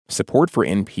Support for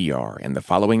NPR and the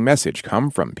following message come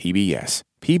from PBS.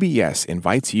 PBS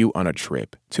invites you on a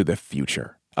trip to the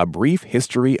future. A Brief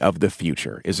History of the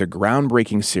Future is a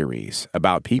groundbreaking series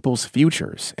about people's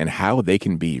futures and how they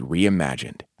can be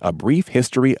reimagined. A Brief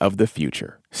History of the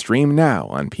Future. Stream now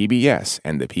on PBS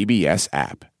and the PBS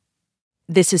app.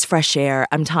 This is Fresh Air.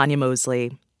 I'm Tanya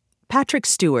Mosley. Patrick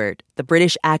Stewart, the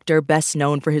British actor best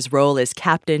known for his role as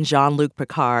Captain Jean-Luc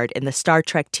Picard in the Star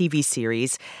Trek TV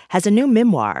series, has a new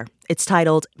memoir. It's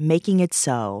titled Making It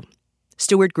So.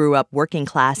 Stewart grew up working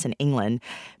class in England,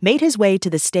 made his way to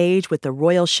the stage with the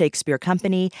Royal Shakespeare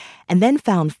Company, and then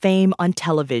found fame on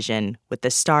television with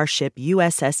the starship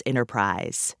USS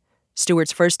Enterprise.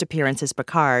 Stewart's first appearance as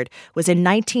Picard was in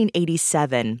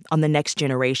 1987 on The Next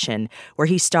Generation, where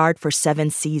he starred for 7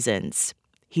 seasons.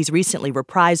 He's recently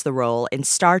reprised the role in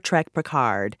Star Trek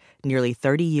Picard, nearly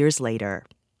 30 years later.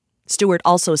 Stewart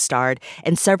also starred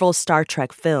in several Star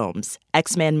Trek films,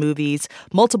 X-Men movies,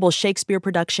 multiple Shakespeare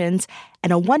productions,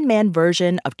 and a one-man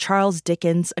version of Charles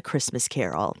Dickens' A Christmas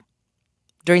Carol.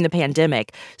 During the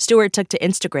pandemic, Stewart took to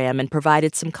Instagram and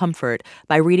provided some comfort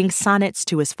by reading sonnets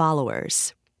to his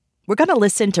followers. We're going to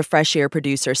listen to Fresh Air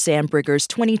producer Sam Brigger's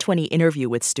 2020 interview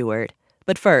with Stewart.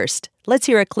 But first, let's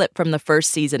hear a clip from the first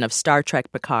season of Star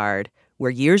Trek Picard, where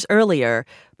years earlier,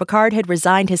 Picard had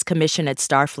resigned his commission at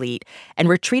Starfleet and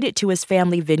retreated to his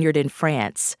family vineyard in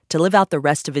France to live out the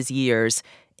rest of his years,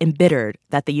 embittered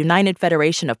that the United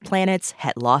Federation of Planets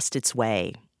had lost its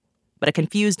way. But a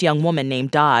confused young woman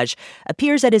named Daj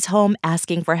appears at his home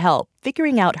asking for help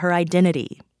figuring out her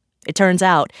identity. It turns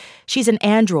out she's an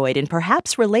android and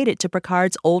perhaps related to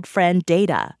Picard's old friend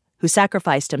Data, who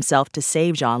sacrificed himself to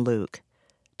save Jean-Luc.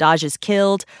 Daj is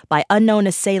killed by unknown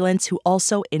assailants who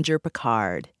also injure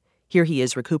Picard. Here he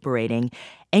is recuperating,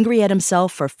 angry at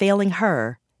himself for failing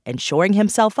her and shoring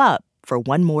himself up for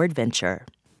one more adventure.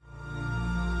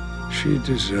 She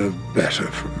deserved better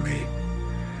from me.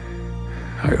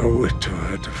 I owe it to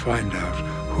her to find out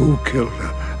who killed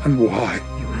her and why.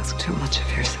 You ask too much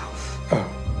of yourself.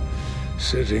 Oh,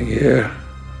 sitting here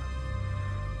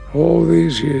all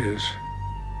these years,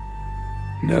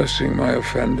 nursing my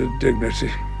offended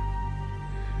dignity,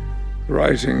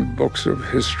 writing books of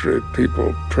history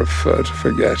people prefer to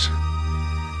forget.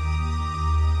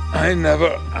 I never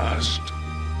asked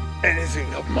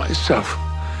anything of myself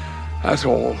at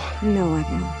all. No,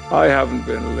 Admiral. I haven't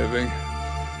been living.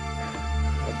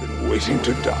 I've been waiting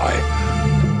to die.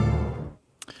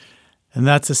 And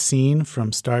that's a scene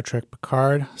from Star Trek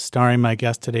Picard, starring my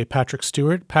guest today, Patrick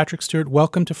Stewart. Patrick Stewart,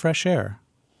 welcome to Fresh Air.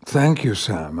 Thank you,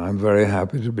 Sam. I'm very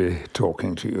happy to be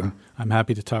talking to you. I'm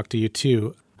happy to talk to you,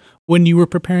 too. When you were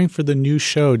preparing for the new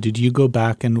show, did you go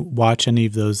back and watch any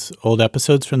of those old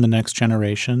episodes from The Next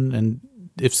Generation? And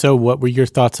if so, what were your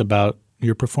thoughts about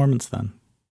your performance then?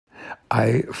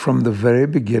 From the very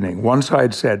beginning, once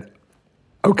I'd said,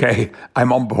 okay,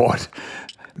 I'm on board,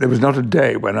 there was not a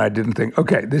day when I didn't think,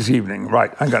 okay, this evening,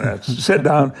 right, I'm going to sit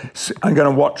down, I'm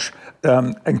going to watch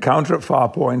Encounter at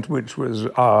Farpoint, which was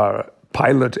our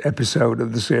pilot episode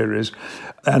of the series,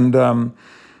 and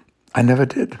I never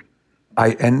did.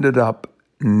 I ended up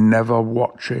never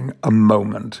watching a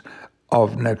moment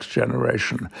of Next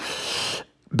Generation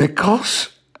because,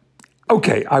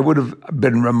 okay, I would have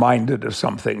been reminded of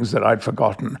some things that I'd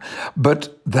forgotten,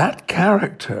 but that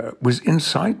character was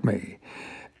inside me.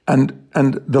 And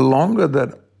the longer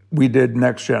that we did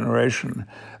Next Generation,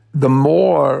 the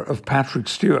more of Patrick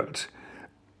Stewart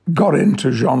got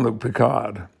into Jean-Luc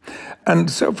Picard.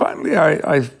 And so finally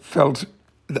I felt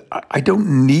that I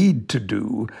don't need to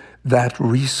do that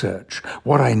research.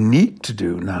 What I need to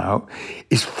do now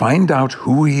is find out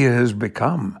who he has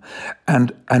become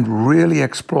and really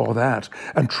explore that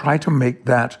and try to make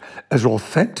that as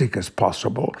authentic as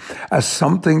possible, as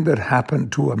something that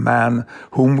happened to a man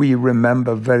whom we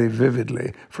remember very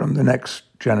vividly from the Next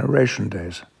Generation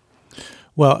days.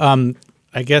 Well,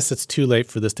 I guess it's too late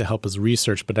for this to help us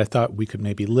research, but I thought we could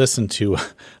maybe listen to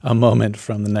a moment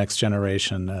from The Next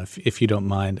Generation, if you don't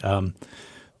mind.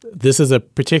 This is a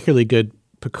particularly good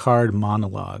Picard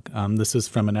monologue. This is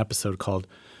from an episode called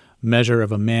Measure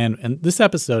of a Man. And this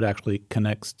episode actually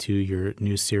connects to your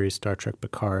new series, Star Trek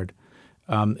Picard.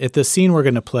 At the scene we're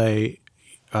going to play,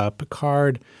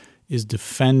 Picard is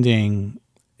defending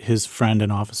his friend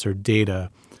and officer Data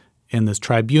in this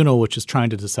tribunal, which is trying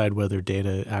to decide whether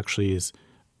Data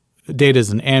is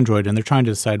an android, and they're trying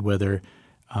to decide whether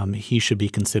he should be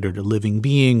considered a living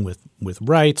being with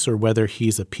rights or whether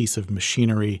he's a piece of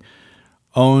machinery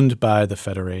owned by the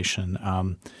Federation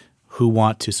who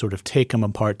want to sort of take him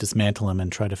apart, dismantle him,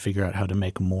 and try to figure out how to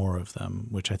make more of them,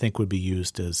 which I think would be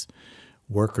used as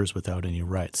workers without any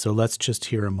rights. So let's just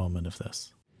hear a moment of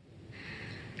this.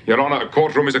 Your Honor, a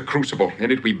courtroom is a crucible. In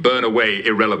it we burn away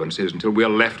irrelevancies until we are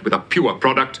left with a pure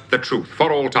product, the truth,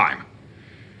 for all time.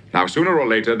 Now, sooner or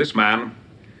later, this man,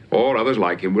 or others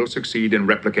like him, will succeed in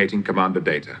replicating Commander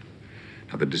Data.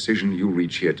 Now, the decision you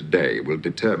reach here today will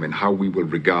determine how we will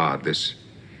regard this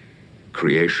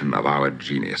creation of our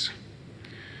genius.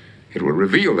 It will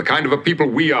reveal the kind of a people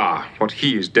we are, what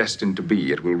he is destined to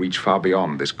be. It will reach far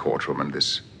beyond this courtroom and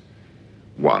this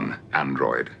one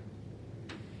android.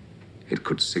 It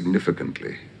could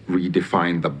significantly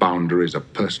redefine the boundaries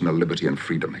of personal liberty and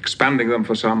freedom, expanding them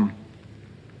for some,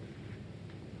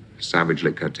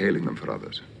 savagely curtailing them for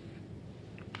others.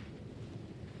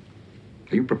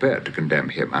 Are you prepared to condemn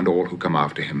him and all who come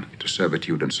after him to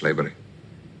servitude and slavery?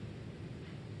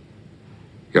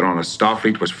 Your Honor,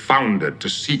 Starfleet was founded to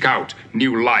seek out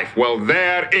new life. Well,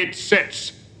 there it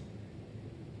sits,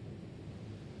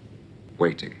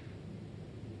 waiting.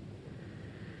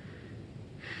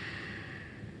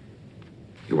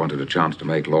 You wanted a chance to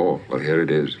make law. Well, here it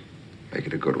is. Make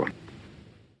it a good one.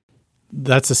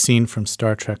 That's a scene from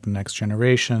Star Trek: The Next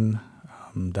Generation.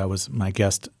 That was my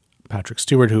guest, Patrick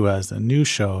Stewart, who has a new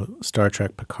show, Star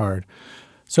Trek Picard.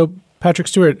 So, Patrick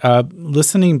Stewart,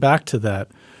 listening back to that,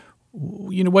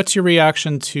 what's your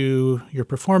reaction to your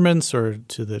performance or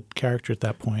to the character at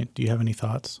that point? Do you have any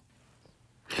thoughts?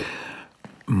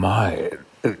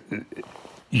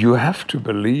 You have to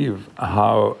believe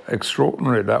how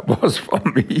extraordinary that was for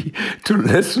me to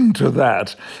listen to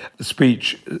that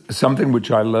speech, something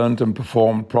which I learned and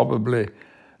performed probably,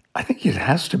 I think it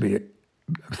has to be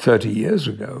 30 years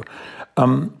ago.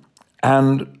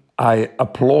 And I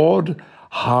applaud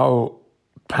how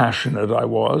passionate I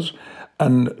was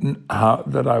and how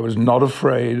that I was not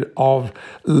afraid of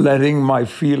letting my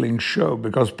feelings show,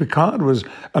 because Picard was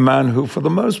a man who, for the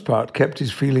most part, kept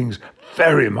his feelings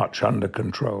very much under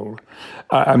control.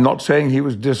 I'm not saying he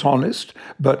was dishonest,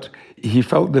 but he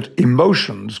felt that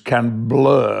emotions can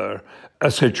blur a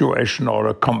situation or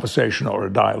a conversation or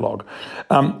a dialogue.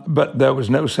 But there was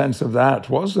no sense of that,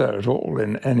 was there at all,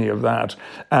 in any of that?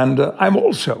 And I'm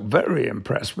also very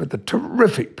impressed with the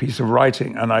terrific piece of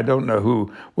writing, and I don't know who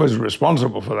was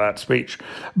responsible for that speech,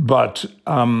 but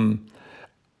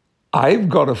I've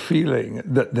got a feeling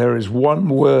that there is one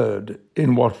word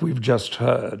in what we've just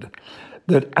heard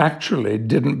that actually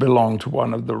didn't belong to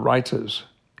one of the writers.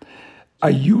 I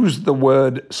used the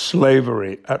word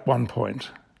slavery at one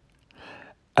point,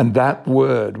 and that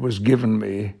word was given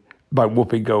me by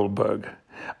Whoopi Goldberg.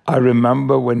 I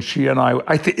remember when she and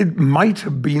I think it might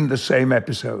have been the same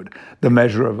episode, The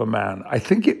Measure of a Man. I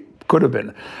think it could have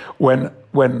been, when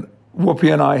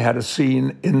Whoopi and I had a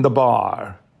scene in the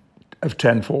bar of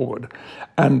 10 Forward.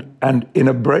 And in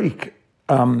a break,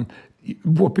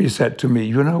 Whoopi said to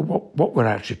me, what we're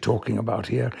actually talking about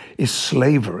here is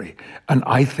slavery. And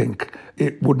I think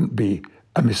it wouldn't be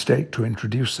a mistake to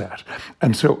introduce that.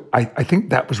 And so I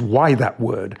think that was why that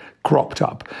word cropped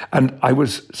up. And I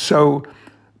was so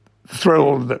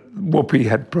thrilled that Whoopi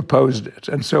had proposed it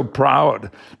and so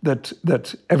proud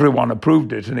that everyone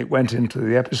approved it and it went into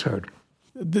the episode.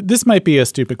 This might be a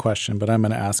stupid question, but I'm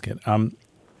going to ask it.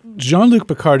 Jean-Luc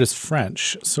Picard is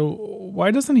French, so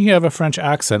why doesn't he have a French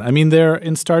accent? I mean, there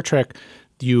in Star Trek,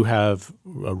 you have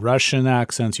Russian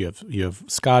accents, you have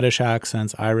Scottish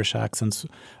accents, Irish accents.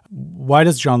 Why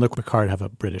does Jean-Luc Picard have a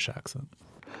British accent?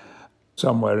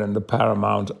 Somewhere in the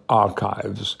Paramount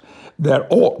archives, there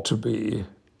ought to be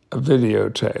a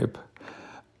videotape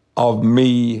of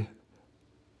me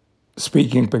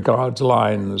speaking Picard's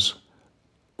lines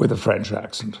with a French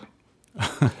accent.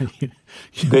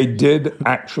 They did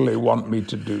actually want me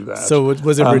to do that. So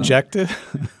was it rejected?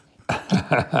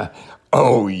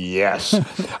 Oh, yes.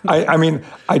 I mean,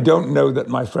 I don't know that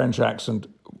my French accent,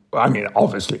 I mean,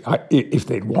 obviously, if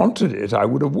they'd wanted it, I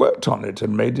would have worked on it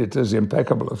and made it as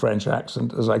impeccable a French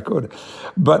accent as I could.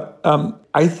 But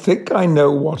I think I know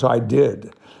what I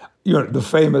did. The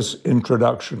famous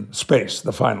introduction, Space,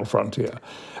 the Final Frontier.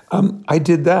 I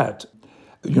did that.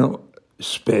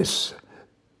 Space,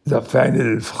 the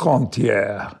Final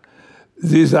Frontier.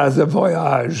 These are the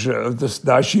voyage of the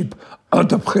Starship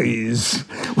Enterprise.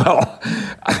 Well,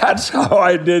 that's how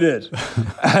I did it.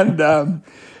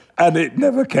 And it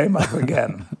never came up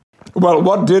again. Well,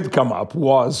 what did come up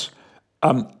was,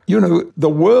 the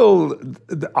world,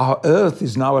 our Earth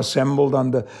is now assembled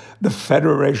under the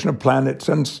Federation of Planets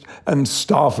and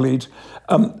Starfleet.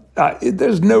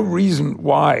 There's no reason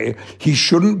why he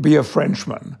shouldn't be a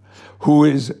Frenchman who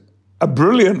is a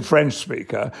brilliant French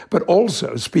speaker, but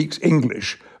also speaks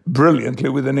English brilliantly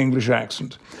with an English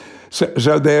accent.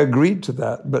 So they agreed to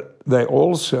that, but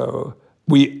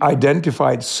we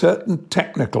identified certain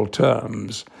technical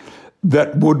terms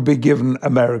that would be given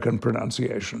American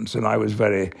pronunciations, and I was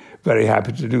very, very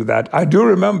happy to do that. I do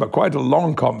remember quite a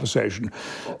long conversation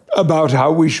about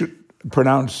how we should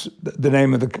pronounce the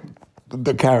name of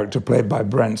the character played by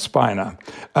Brent Spiner.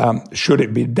 Should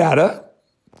it be Data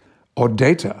or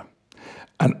Data?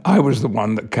 And I was the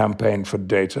one that campaigned for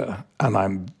Data, and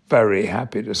I'm very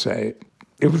happy to say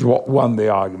it was what won the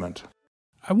argument.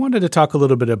 I wanted to talk a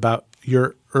little bit about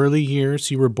your early years.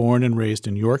 You were born and raised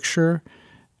in Yorkshire.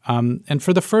 And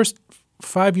for the first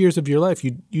 5 years of your life,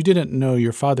 you didn't know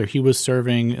your father. He was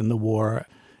serving in the war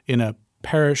in a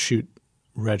parachute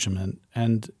regiment,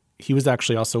 and he was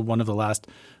actually also one of the last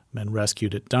men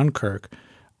rescued at Dunkirk.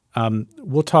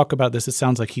 We'll talk about this. It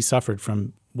sounds like he suffered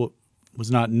from what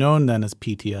was not known then as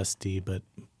PTSD,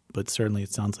 but certainly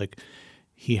it sounds like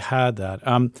he had that.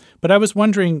 But I was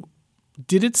wondering,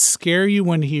 did it scare you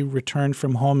when he returned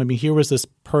from home? I mean, here was this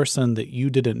person that you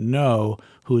didn't know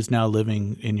who is now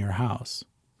living in your house.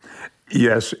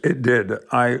 Yes, it did.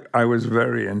 I was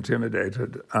very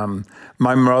intimidated.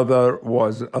 My mother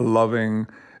was a loving,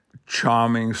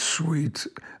 charming, sweet,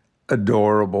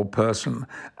 adorable person.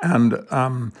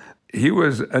 And he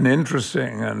was an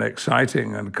interesting and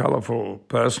exciting and colorful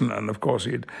person. And of course,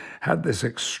 he'd had this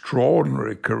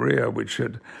extraordinary career which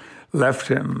had left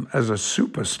him as a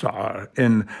superstar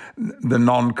in the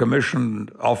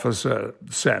non-commissioned officer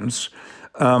sense.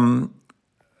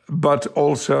 But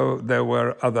also there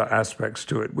were other aspects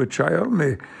to it, which I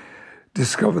only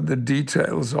discovered the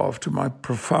details of to my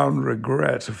profound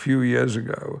regret a few years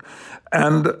ago.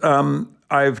 And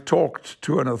I've talked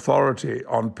to an authority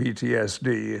on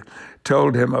PTSD,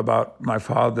 told him about my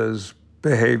father's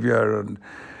behavior and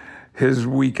his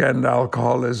weekend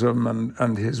alcoholism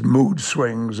and his mood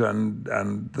swings and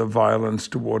the violence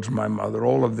towards my mother.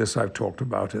 All of this I've talked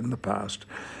about in the past.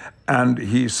 And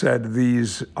he said,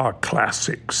 these are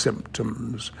classic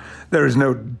symptoms. There is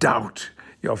no doubt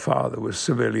your father was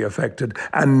severely affected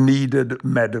and needed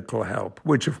medical help,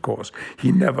 which, of course,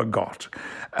 he never got.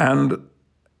 And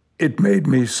it made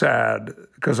me sad,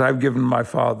 because I've given my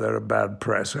father a bad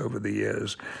press over the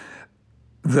years,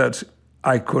 that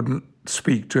I couldn't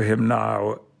speak to him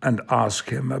now and ask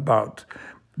him about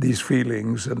these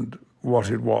feelings and what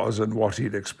it was and what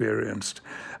he'd experienced.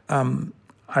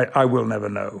 I will never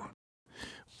know.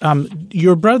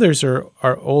 Your brothers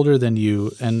are older than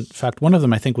you. And in fact, one of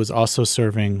them, I think, was also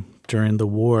serving during the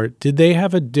war. Did they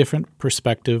have a different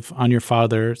perspective on your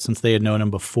father since they had known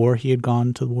him before he had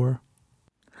gone to the war?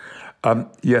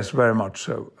 Yes, very much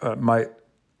so. My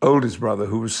oldest brother,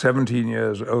 who was 17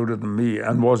 years older than me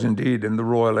and was indeed in the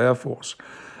Royal Air Force,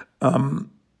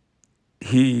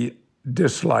 he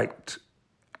disliked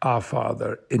our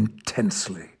father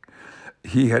intensely.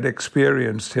 He had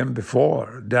experienced him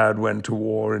before Dad went to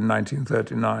war in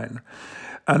 1939.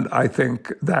 And I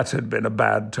think that had been a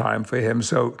bad time for him.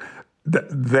 So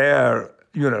their,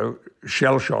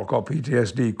 shell shock or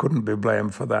PTSD couldn't be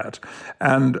blamed for that.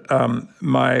 And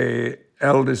my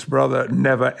eldest brother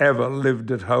never, ever lived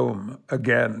at home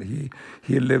again.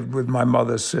 He lived with my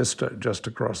mother's sister just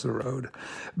across the road.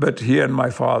 But he and my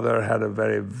father had a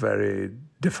very, very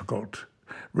difficult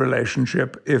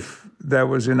relationship, if there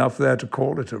was enough there to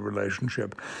call it a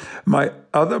relationship. My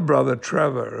other brother,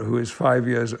 Trevor, who is 5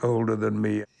 years older than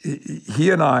me, he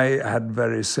and I had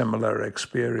very similar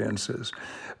experiences.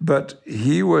 But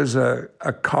he was a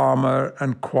calmer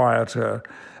and quieter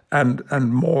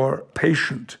and more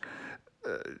patient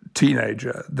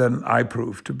teenager than I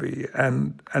proved to be.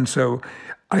 And so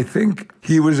I think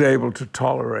he was able to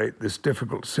tolerate this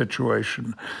difficult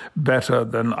situation better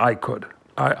than I could.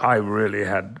 I really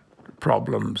had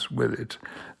problems with it.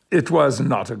 It was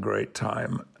not a great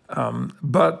time.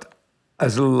 But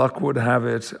as luck would have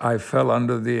it, I fell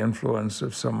under the influence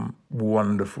of some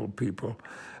wonderful people,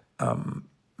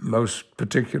 most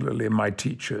particularly my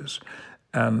teachers.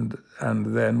 And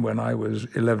then when I was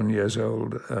 11 years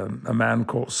old, a man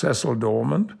called Cecil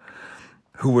Dormant,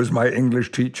 who was my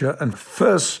English teacher and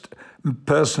first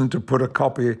person to put a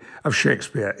copy of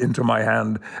Shakespeare into my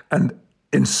hand and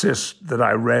insist that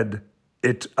I read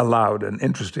it aloud. And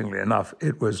interestingly enough,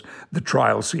 it was the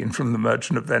trial scene from The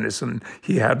Merchant of Venice, and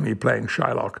he had me playing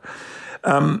Shylock.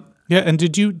 And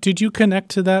did you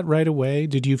connect to that right away?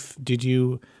 Did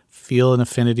you feel an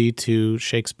affinity to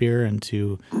Shakespeare and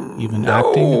to even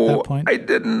acting at that point? I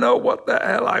didn't know what the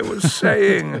hell I was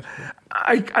saying.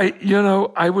 I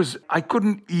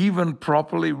couldn't even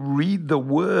properly read the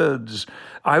words.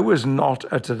 I was not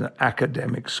at an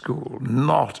academic school,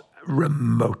 not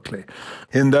remotely.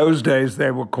 In those days, they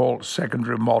were called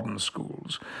secondary modern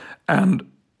schools. And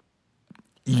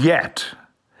yet,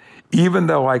 even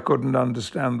though I couldn't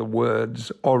understand the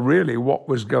words or really what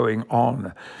was going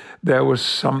on, there was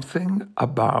something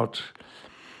about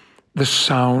the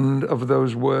sound of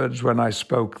those words when I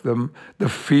spoke them, the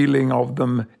feeling of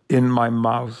them in my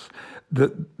mouth,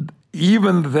 that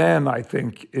even then, I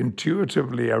think,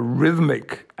 intuitively, a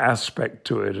rhythmic aspect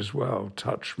to it as well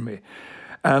touched me.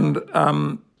 And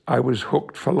I was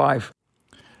hooked for life.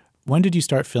 When did you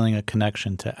start feeling a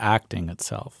connection to acting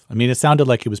itself? I mean, it sounded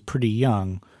like it was pretty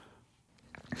young.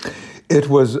 It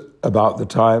was about the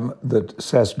time that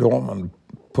Cess Dorman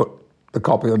put the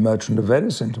copy of Merchant of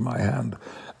Venice into my hand.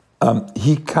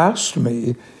 He cast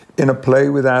me in a play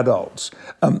with adults.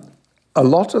 A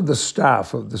lot of the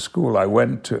staff of the school I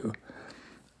went to,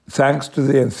 thanks to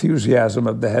the enthusiasm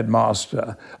of the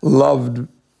headmaster, loved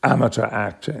amateur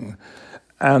acting.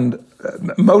 And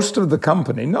most of the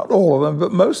company, not all of them,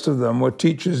 but most of them were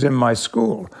teachers in my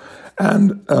school.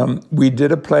 And we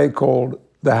did a play called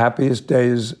The Happiest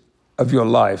Days of Your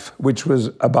Life, which was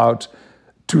about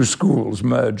two schools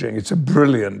merging. It's a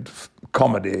brilliant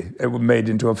comedy. It was made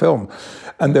into a film.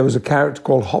 And there was a character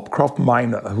called Hopcroft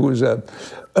Minor, who was a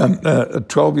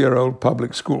 12-year-old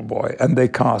public school boy, and they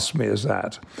cast me as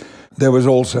that. There was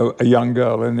also a young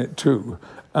girl in it too.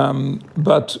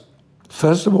 But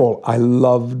first of all, I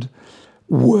loved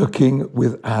working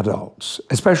with adults,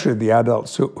 especially the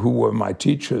adults who were my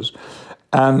teachers.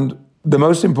 And the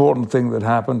most important thing that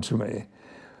happened to me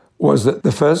was that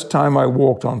the first time I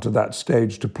walked onto that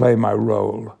stage to play my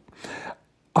role,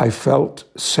 I felt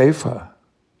safer.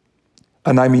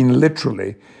 And I mean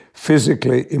literally,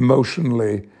 physically,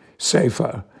 emotionally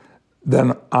safer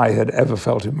than I had ever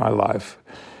felt in my life.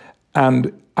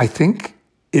 And I think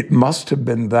it must have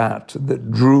been that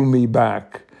drew me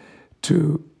back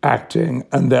to acting.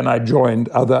 And then I joined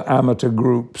other amateur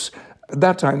groups. At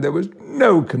that time, there was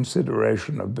no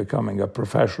consideration of becoming a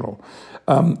professional.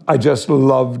 I just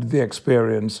loved the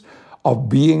experience of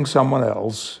being someone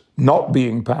else, not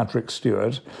being Patrick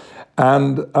Stewart,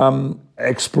 and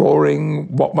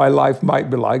exploring what my life might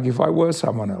be like if I were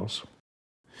someone else.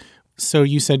 So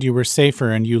you said you were safer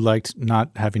and you liked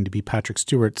not having to be Patrick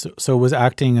Stewart. So was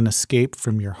acting an escape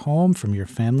from your home, from your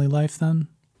family life then?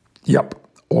 Yep,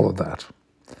 all of that.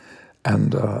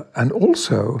 And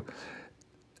also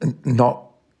not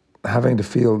having to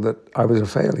feel that I was a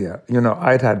failure. You know,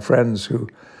 I'd had friends who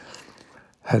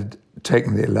had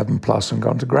taken the 11 plus and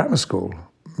gone to grammar school.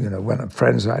 You know,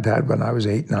 friends I'd had when I was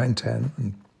 8, 9, 10.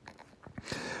 And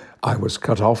I was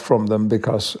cut off from them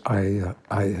because I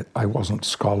wasn't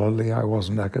scholarly, I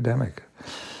wasn't academic.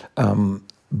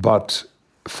 But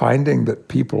finding that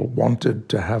people wanted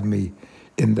to have me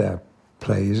in their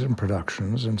plays and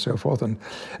productions and so forth.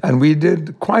 And we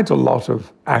did quite a lot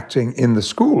of acting in the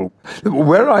school.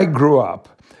 Where I grew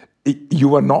up, you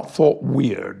were not thought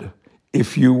weird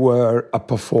if you were a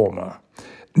performer,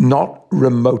 not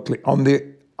remotely. On the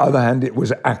other hand, it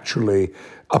was actually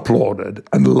applauded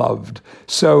and loved.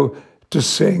 So to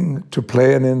sing, to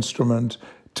play an instrument,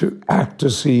 to act a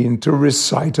scene, to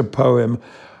recite a poem,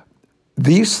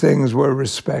 these things were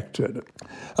respected.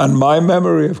 And my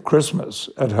memory of Christmas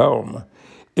at home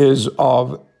is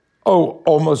of,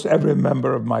 almost every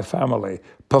member of my family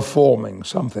performing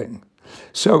something.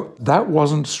 So that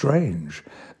wasn't strange,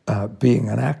 being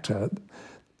an actor.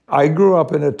 I grew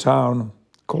up in a town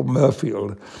called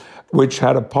Murfield, which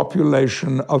had a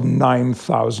population of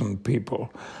 9,000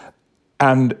 people.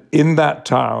 And in that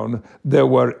town, there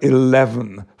were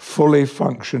 11 fully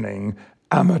functioning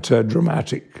amateur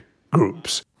dramatic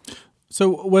groups.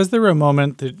 So was there a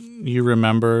moment that you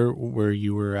remember where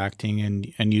you were acting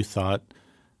and you thought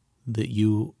that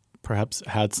you perhaps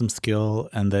had some skill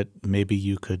and that maybe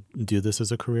you could do this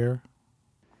as a career?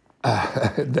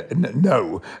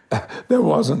 No, there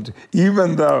wasn't.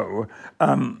 Even though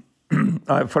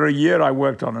for a year I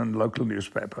worked on a local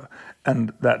newspaper,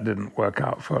 and that didn't work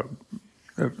out for...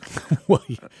 Well,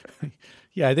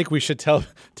 yeah, I think we should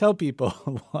tell people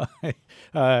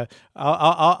why.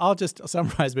 I'll just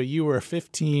summarize, but you were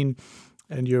 15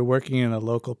 and you were working in a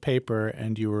local paper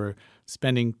and you were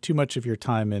spending too much of your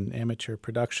time in amateur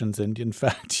productions. And in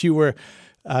fact, you were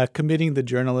committing the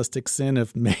journalistic sin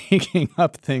of making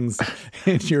up things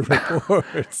in your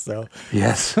reports. So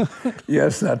yes,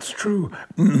 that's true.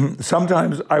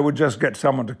 Sometimes I would just get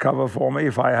someone to cover for me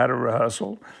if I had a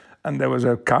rehearsal and there was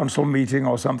a council meeting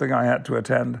or something I had to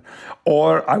attend.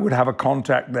 Or I would have a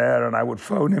contact there and I would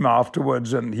phone him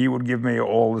afterwards and he would give me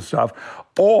all the stuff.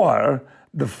 Or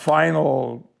the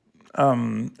final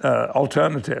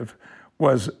alternative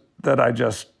was that I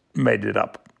just made it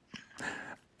up.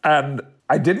 And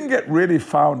I didn't get really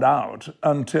found out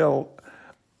until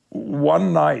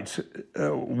one night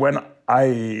when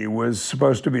I was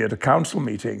supposed to be at a council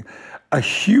meeting. A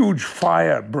huge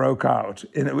fire broke out.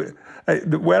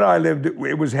 Where I lived,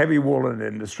 it was heavy woolen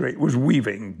industry. It was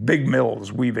weaving, big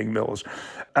mills, weaving mills.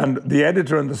 And the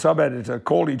editor and the sub-editor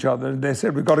called each other and they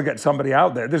said, we've got to get somebody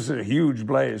out there. This is a huge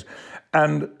blaze.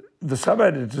 And the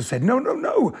sub-editor said,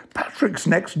 no, Patrick's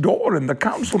next door in the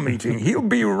council meeting. He'll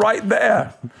be right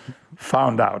there.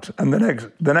 Found out. And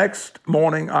the next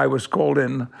morning, I was called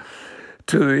in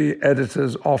to the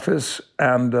editor's office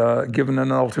and given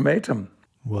an ultimatum.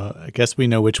 Well, I guess we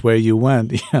know which way you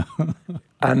went. Yeah.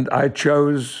 And I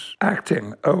chose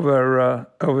acting over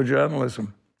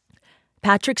journalism.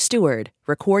 Patrick Stewart,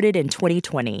 recorded in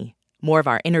 2020. More of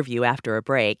our interview after a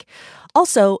break.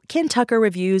 Also, Ken Tucker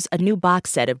reviews a new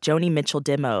box set of Joni Mitchell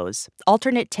demos,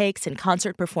 alternate takes and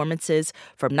concert performances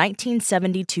from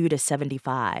 1972 to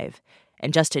 75.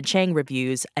 And Justin Chang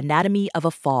reviews Anatomy of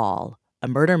a Fall, a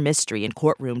murder mystery and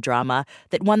courtroom drama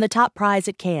that won the top prize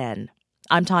at Cannes.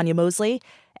 I'm Tanya Mosley,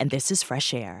 and this is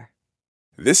Fresh Air.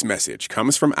 This message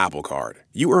comes from Apple Card.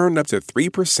 You earn up to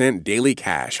 3% daily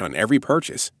cash on every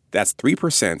purchase. That's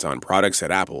 3% on products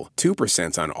at Apple,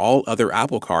 2% on all other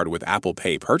Apple Card with Apple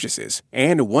Pay purchases,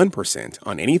 and 1%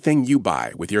 on anything you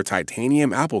buy with your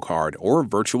titanium Apple Card or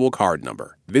virtual card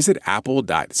number. Visit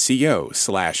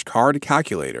apple.co/card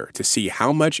calculator to see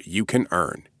how much you can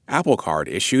earn. Apple Card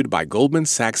issued by Goldman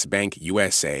Sachs Bank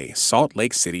USA, Salt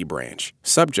Lake City branch.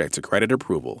 Subject to credit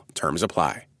approval. Terms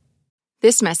apply.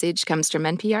 This message comes from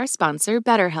NPR sponsor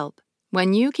BetterHelp.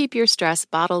 When you keep your stress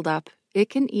bottled up, it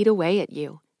can eat away at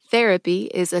you. Therapy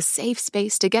is a safe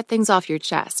space to get things off your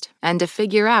chest and to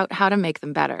figure out how to make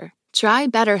them better. Try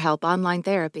BetterHelp Online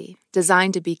Therapy,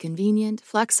 designed to be convenient,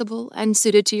 flexible, and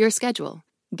suited to your schedule.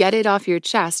 Get it off your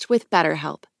chest with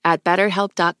BetterHelp at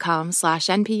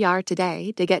betterhelp.com/NPR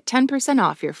today to get 10%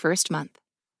 off your first month.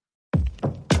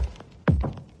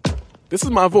 This is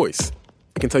my voice.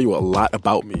 It can tell you a lot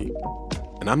about me,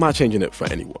 and I'm not changing it for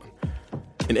anyone.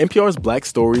 In NPR's Black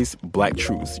Stories, Black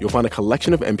Truths, you'll find a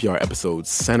collection of NPR episodes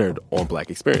centered on Black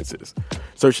experiences.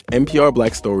 Search NPR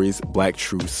Black Stories, Black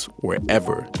Truths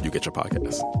wherever you get your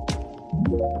podcasts.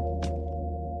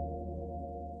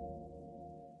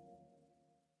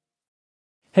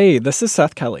 Hey, this is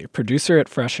Seth Kelly, producer at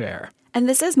Fresh Air. And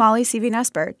this is Molly C.V.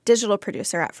 digital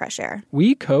producer at Fresh Air.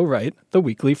 We co-write the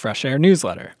weekly Fresh Air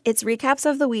newsletter. It's recaps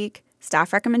of the week,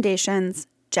 staff recommendations,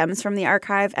 gems from the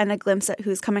archive, and a glimpse at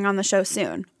who's coming on the show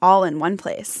soon, all in one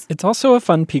place. It's also a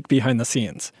fun peek behind the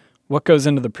scenes, what goes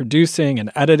into the producing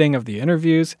and editing of the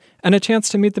interviews, and a chance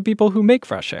to meet the people who make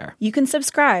Fresh Air. You can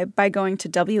subscribe by going to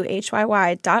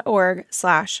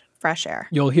whyy.org/freshair.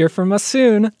 You'll hear from us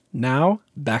soon. Now,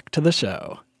 back to the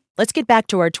show. Let's get back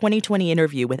to our 2020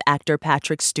 interview with actor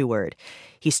Patrick Stewart.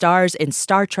 He stars in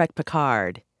Star Trek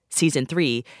Picard. Season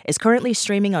 3 is currently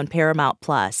streaming on Paramount+.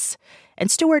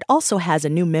 And Stewart also has a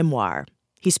new memoir.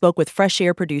 He spoke with Fresh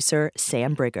Air producer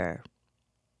Sam Brigger.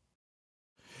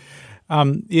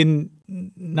 In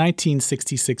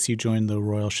 1966, you joined the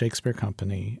Royal Shakespeare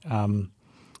Company.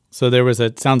 So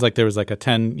it sounds like there was like a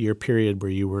 10-year period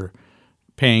where you were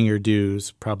paying your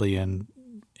dues, probably in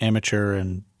amateur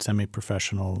and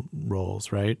semi-professional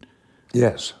roles, right?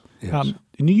 Yes. And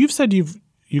you've said you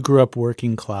grew up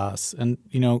working class, and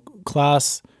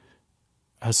class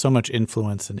has so much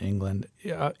influence in England.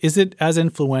 Is it as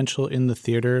influential in the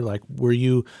theater? Like, were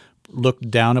you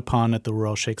looked down upon at the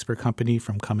Royal Shakespeare Company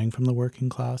from coming from the working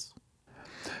class?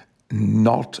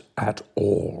 Not at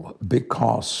all,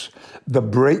 because the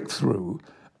breakthrough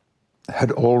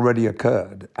had already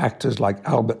occurred. Actors like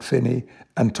Albert Finney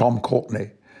and Tom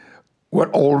Courtenay were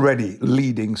already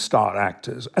leading star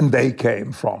actors, and they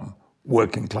came from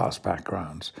working class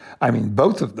backgrounds. I mean,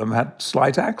 both of them had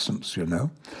slight accents, and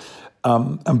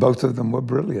both of them were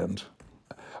brilliant.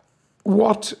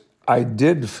 What I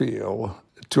did feel,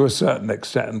 to a certain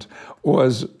extent,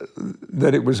 was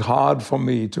that it was hard for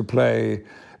me to play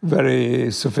very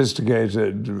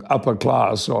sophisticated upper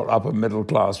class or upper middle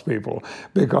class people,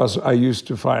 because I used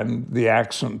to find the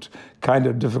accent kind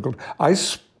of difficult. I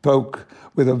spoke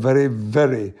with a very,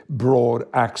 very broad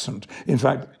accent. In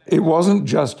fact, it wasn't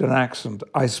just an accent.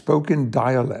 I spoke in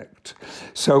dialect.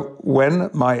 So when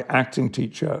my acting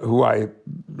teacher, who I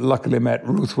luckily met,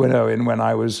 Ruth Winowen, when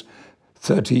I was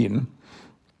 13,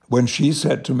 when she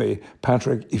said to me,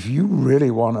 Patrick, if you really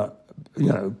want to,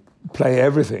 play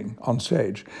everything on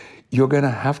stage, you're going to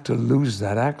have to lose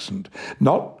that accent.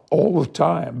 Not all the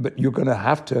time, but you're going to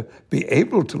have to be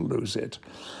able to lose it.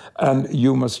 And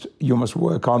you must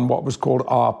work on what was called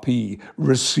RP,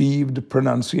 received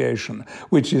pronunciation,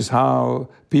 which is how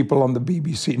people on the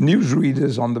BBC,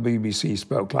 newsreaders on the BBC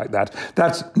spoke like that.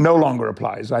 That no longer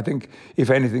applies. I think, if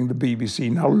anything, the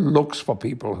BBC now looks for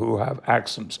people who have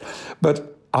accents.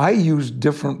 But I use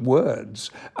different words.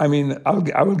 I mean,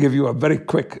 I will give you a very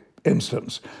quick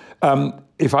instance.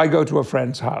 If I go to a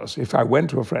friend's house, if I went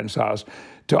to a friend's house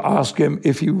to ask him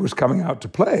if he was coming out to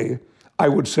play, I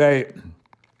would say,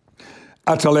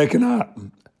 Atta lekina.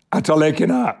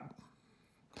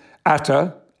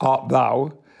 Atta, art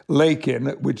thou,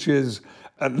 lekin, which is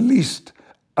at least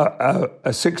a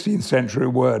 16th century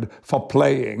word for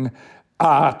playing,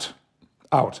 art,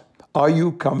 out. Are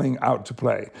you coming out to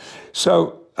play?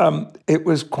 So it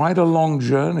was quite a long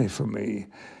journey for me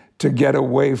to get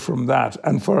away from that.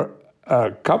 And for a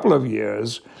couple of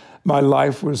years, my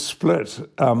life was split.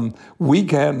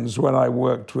 Weekends when I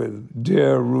worked with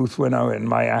dear Ruth Winowen,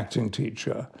 my acting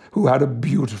teacher, who had a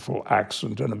beautiful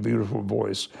accent and a beautiful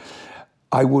voice,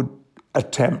 I would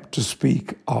attempt to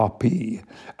speak RP.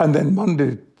 And then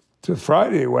Monday to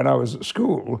Friday, when I was at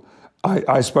school,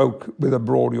 I spoke with a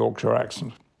broad Yorkshire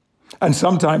accent. And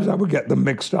sometimes I would get them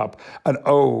mixed up. And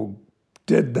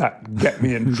did that get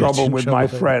me in trouble with my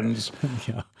friends?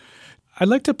 Yeah. I'd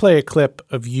like to play a clip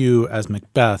of you as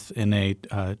Macbeth in a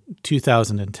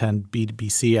 2010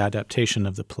 BBC adaptation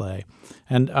of the play.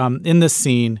 And in this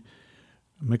scene,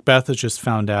 Macbeth has just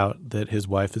found out that his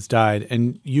wife has died,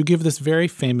 and you give this very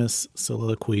famous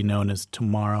soliloquy known as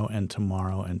tomorrow and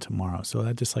tomorrow and tomorrow. So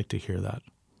I'd just like to hear that.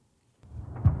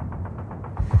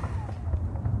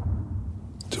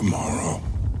 Tomorrow.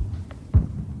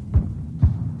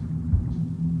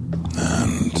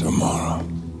 And tomorrow.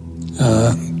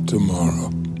 And tomorrow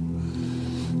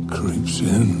creeps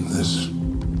in this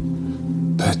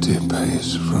petty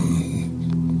pace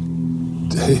from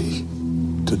day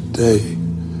to day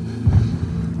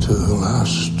to the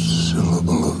last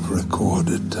syllable of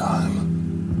recorded time.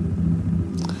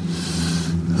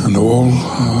 And all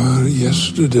our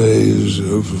yesterdays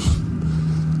of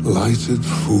lighted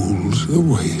fools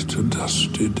away to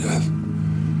dusty death.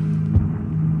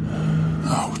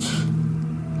 Out.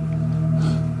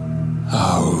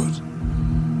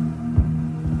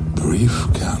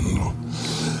 Brief candle.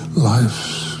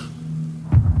 Life's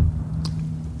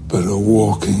but a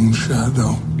walking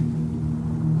shadow.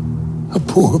 A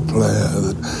poor player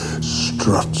that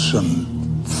struts and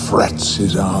frets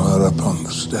his hour upon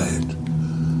the stage.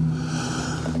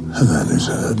 And then is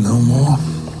heard no more.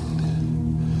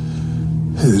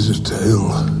 It is a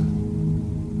tale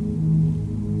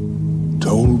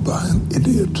told by an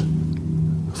idiot,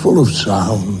 full of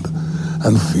sound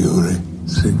and fury,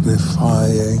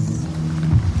 signifying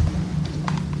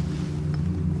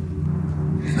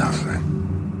nothing.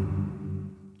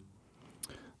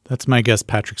 That's my guest,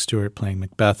 Patrick Stewart, playing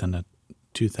Macbeth in a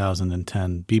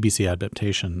 2010 BBC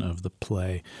adaptation of the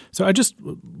play. So I just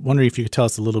wonder if you could tell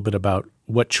us a little bit about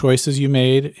what choices you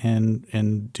made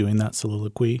in doing that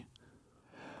soliloquy.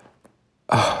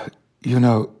 That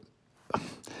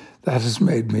has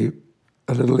made me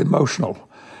a little emotional.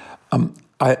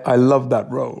 I love that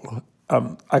role.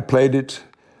 I played it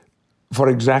for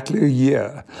exactly a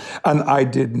year, and I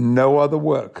did no other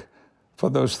work for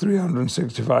those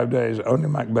 365 days, only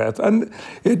Macbeth. And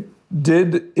it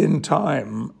did in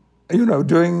time,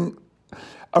 doing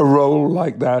a role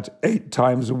like that 8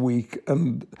 times a week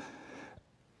and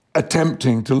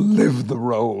attempting to live the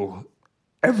role,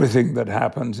 everything that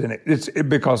happens in it.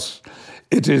 Because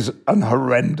it is an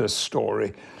horrendous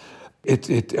story.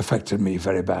 It affected me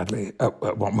very badly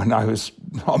when I was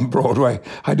on Broadway.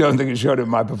 I don't think it showed in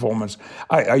my performance.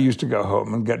 I used to go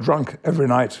home and get drunk every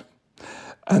night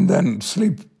and then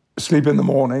sleep in the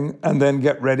morning and then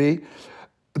get ready.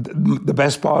 The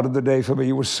best part of the day for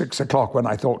me was 6 o'clock when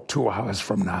I thought 2 hours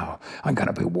from now, I'm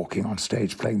going to be walking on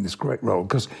stage playing this great role,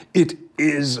 because it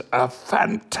is a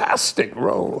fantastic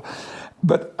role.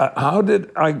 But how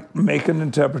did I make an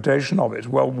interpretation of it?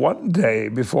 Well, one day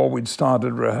before we'd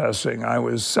started rehearsing, I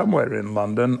was somewhere in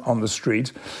London on the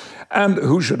street, and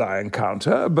who should I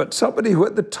encounter but somebody who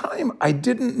at the time I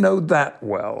didn't know that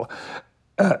well,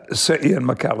 Sir Ian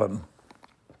McKellen.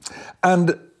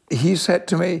 And he said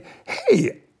to me,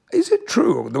 "Hey, is it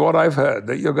true, what I've heard,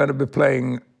 that you're going to be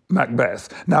playing Macbeth?"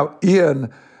 Now,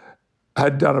 Ian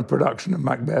had done a production of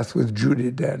Macbeth with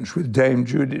Judi Dench, with Dame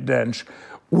Judi Dench,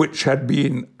 which had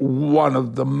been one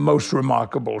of the most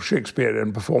remarkable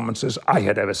Shakespearean performances I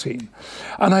had ever seen.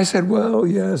 And I said, "Well,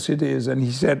 yes, it is." And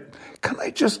he said, "Can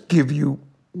I just give you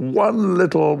one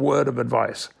little word of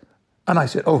advice?" And I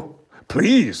said, "Oh,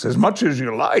 please, as much as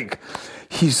you like."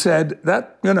 He said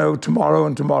that, tomorrow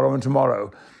and tomorrow and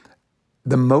tomorrow,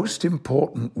 the most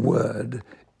important word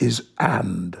is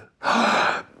and.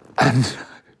 And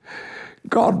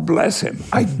God bless him,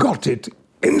 I got it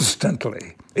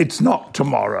instantly. It's not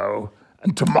tomorrow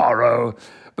and tomorrow,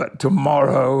 but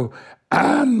tomorrow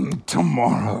and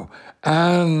tomorrow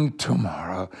and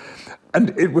tomorrow.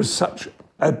 And it was such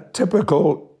a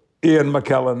typical Ian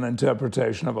McKellen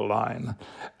interpretation of a line.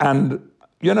 And,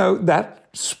 that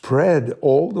spread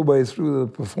all the way through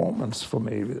the performance for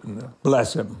me.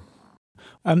 Bless him.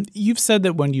 You've said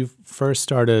that when you first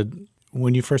started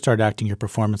acting, your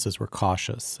performances were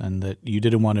cautious and that you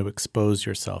didn't want to expose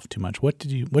yourself too much. What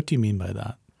do you mean by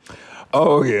that?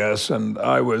 Oh, yes, and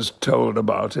I was told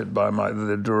about it by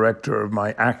the director of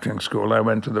my acting school. I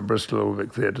went to the Bristol Old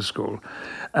Vic Theatre School,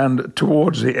 and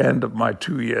towards the end of my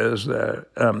 2 years there,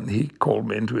 he called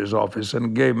me into his office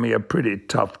and gave me a pretty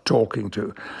tough talking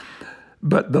to.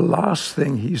 But the last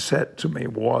thing he said to me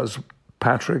was,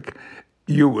 Patrick,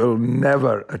 you will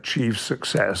never achieve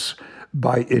success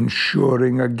by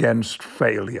insuring against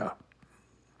failure.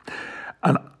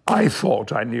 And I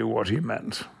thought I knew what he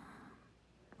meant.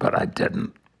 But I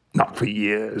didn't, not for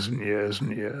years and years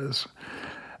and years.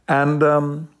 And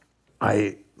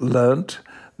I learned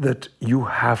that you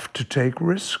have to take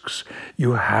risks.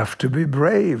 You have to be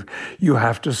brave. You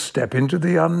have to step into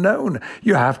the unknown.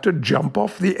 You have to jump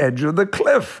off the edge of the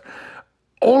cliff.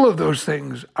 All of those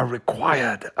things are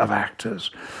required of actors.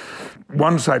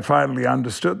 Once I finally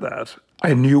understood that,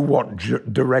 I knew what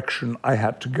direction I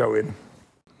had to go in.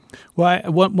 Well,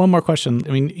 one more question.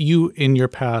 I mean, you, in your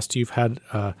past, you've had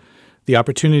the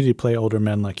opportunity to play older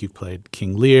men, like you've played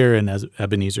King Lear and as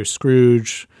Ebenezer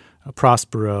Scrooge,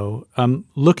 Prospero.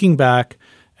 Looking back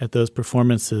at those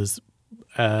performances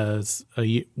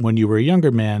when you were a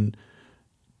younger man,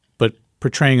 but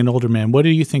portraying an older man, what do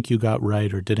you think you got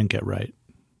right or didn't get right?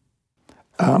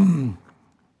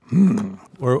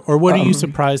 Or what are you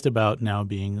surprised about now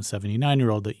being a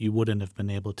 79-year-old that you wouldn't have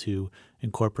been able to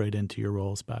incorporate into your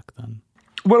roles back then?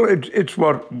 Well, it's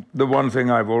the one thing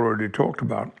I've already talked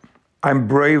about. I'm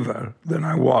braver than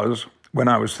I was when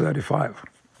I was 35.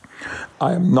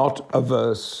 I am not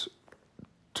averse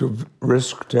to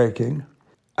risk-taking,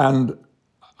 and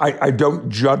I don't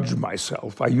judge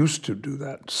myself. I used to do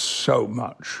that so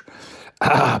much.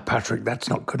 Patrick, that's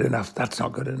not good enough. That's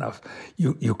not good enough.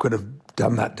 You could have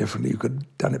done that differently. You could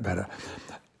have done it better.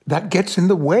 That gets in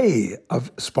the way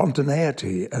of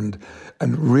spontaneity and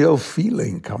real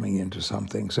feeling coming into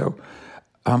something. So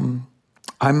I'm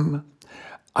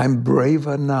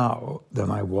braver now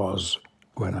than I was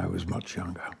when I was much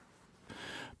younger.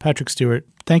 Patrick Stewart,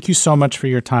 thank you so much for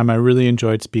your time. I really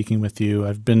enjoyed speaking with you.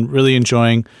 I've been really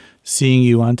enjoying seeing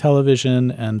you on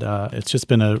television, and it's just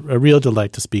been a real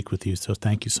delight to speak with you. So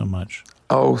thank you so much.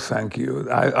 Oh, thank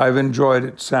you. I've enjoyed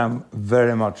it, Sam,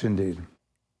 very much indeed.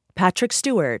 Patrick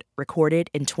Stewart,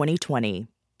 recorded in 2020.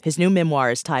 His new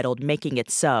memoir is titled Making It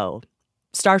So.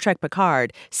 Star Trek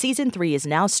Picard, Season 3 is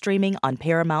now streaming on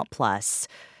Paramount+.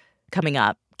 Coming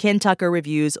up, Ken Tucker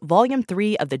reviews Volume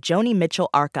 3 of the Joni Mitchell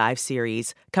Archive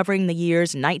series, covering the years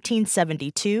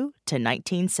 1972 to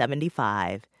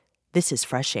 1975. This is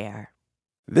Fresh Air.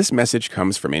 This message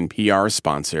comes from NPR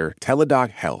sponsor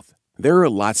Teladoc Health. There are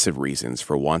lots of reasons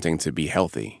for wanting to be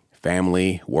healthy.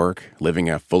 Family, work, living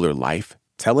a fuller life.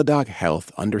 Teladoc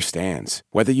Health understands.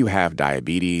 Whether you have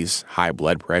diabetes, high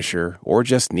blood pressure, or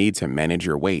just need to manage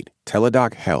your weight,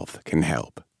 Teladoc Health can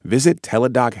help. Visit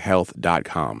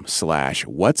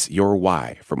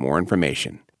teladochealth.com/whatsyourwhy for more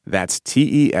information. That's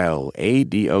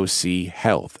TELADOC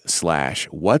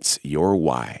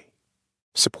health/whatsyourwhy.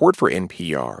 Support for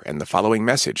NPR and the following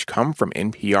message come from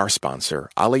NPR sponsor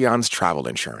Allianz Travel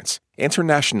Insurance.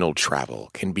 International travel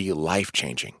can be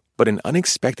life-changing, but an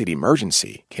unexpected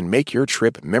emergency can make your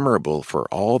trip memorable for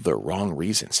all the wrong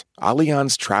reasons.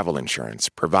 Allianz Travel Insurance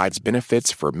provides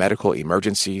benefits for medical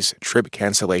emergencies, trip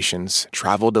cancellations,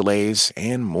 travel delays,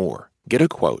 and more. Get a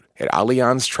quote at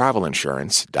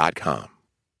AllianzTravelInsurance.com.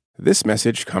 This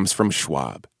message comes from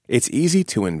Schwab. It's easy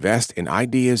to invest in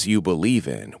ideas you believe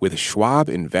in with Schwab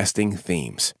investing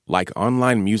themes, like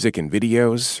online music and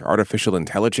videos, artificial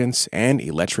intelligence, and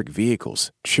electric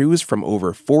vehicles. Choose from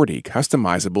over 40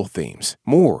 customizable themes.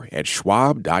 More at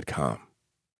schwab.com.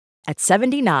 At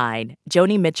 79,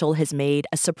 Joni Mitchell has made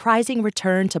a surprising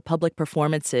return to public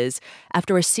performances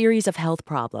after a series of health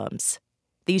problems.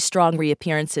 These strong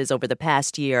reappearances over the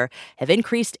past year have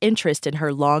increased interest in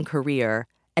her long career,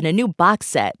 and a new box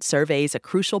set surveys a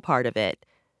crucial part of it.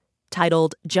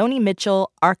 Titled Joni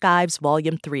Mitchell Archives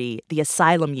Volume 3, The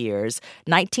Asylum Years,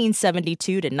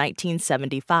 1972 to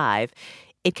 1975,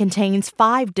 It contains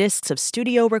 5 discs of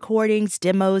studio recordings,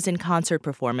 demos, and concert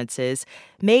performances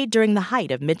made during the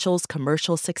height of Mitchell's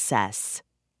commercial success.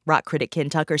 Rock critic Ken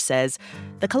Tucker says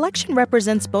the collection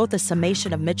represents both a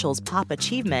summation of Mitchell's pop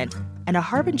achievement and a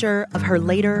harbinger of her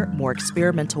later, more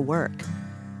experimental work.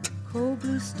 Cold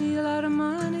blue steel out of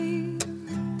money,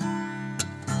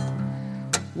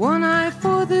 one eye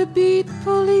for the beat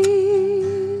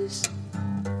police,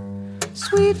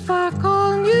 sweet fire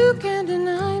calling, you can't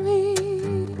deny me,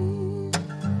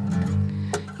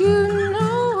 you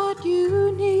know what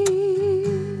you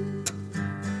need.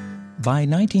 By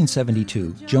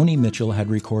 1972, Joni Mitchell had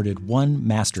recorded one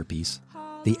masterpiece,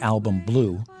 the album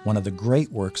Blue, one of the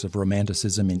great works of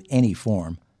romanticism in any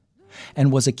form,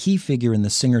 and was a key figure in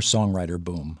the singer-songwriter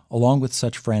boom, along with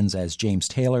such friends as James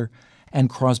Taylor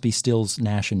and Crosby, Stills,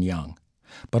 Nash & Young.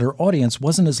 But her audience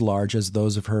wasn't as large as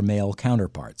those of her male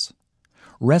counterparts.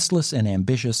 Restless and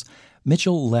ambitious,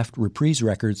 Mitchell left Reprise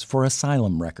Records for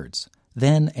Asylum Records,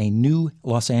 then a new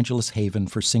Los Angeles haven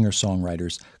for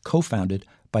singer-songwriters, co-founded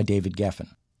by David Geffen.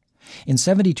 In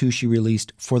 '72, she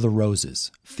released For the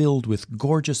Roses, filled with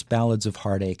gorgeous ballads of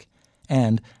heartache,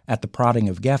 and, at the prodding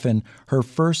of Geffen, her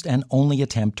first and only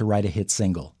attempt to write a hit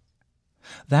single.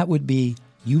 That would be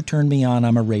You Turn Me On,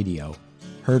 I'm a Radio,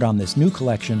 heard on this new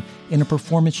collection in a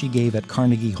performance she gave at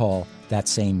Carnegie Hall that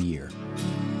same year.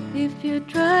 If you're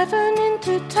driving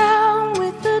into town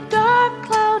with a dark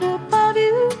cloud above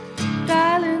you,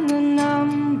 dialing the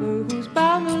number who's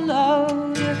bound to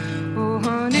love you. Oh,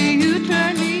 honey, you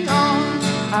turn me on.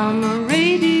 I'm a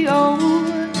radio.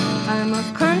 I'm a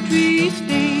country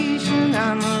station.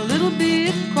 I'm a little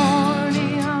bit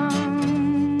corny.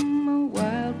 I'm a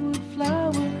wildwood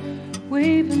flower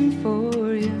waving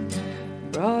for you.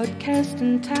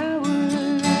 Broadcasting tower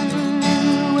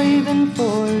waving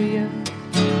for you.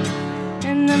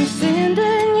 And I'm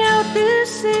sending out this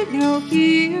signal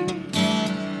here.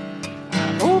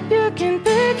 I hope you can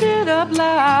pick it up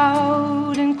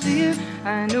loud and clear.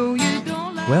 I know you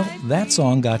don't like. Well, that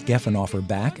song got Geffen off her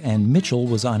back, and Mitchell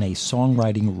was on a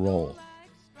songwriting roll.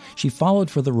 She followed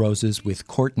For the Roses with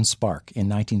Court and Spark in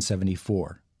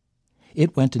 1974.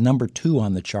 It went to number 2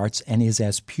 on the charts and is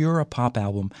as pure a pop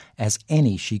album as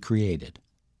any she created.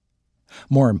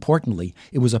 More importantly,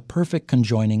 it was a perfect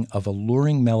conjoining of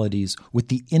alluring melodies with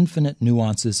the infinite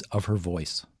nuances of her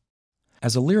voice.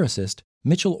 As a lyricist,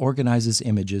 Mitchell organizes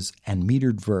images and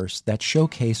metered verse that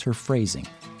showcase her phrasing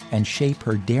and shape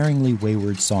her daringly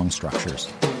wayward song structures.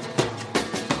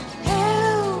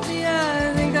 Help me,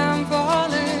 I think I'm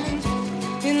falling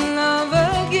in love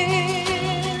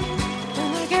again.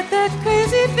 When I get that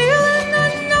crazy feeling,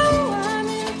 I know I'm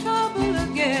in trouble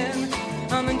again.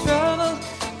 I'm in trouble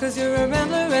 'cause you're a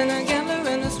rambler and a gambler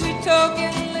and a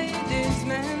sweet-talking ladies'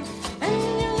 man. And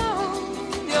you know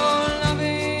you're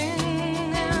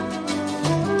loving now.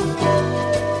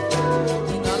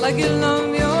 And I like you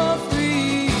love your freedom.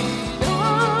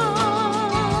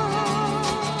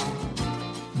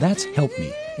 That's Help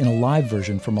Me, in a live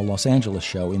version from a Los Angeles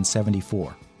show in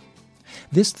 '74.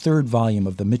 This third volume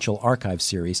of the Mitchell Archive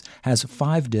series has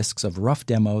 5 discs of rough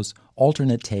demos,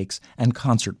 alternate takes, and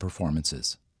concert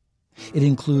performances. It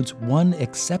includes one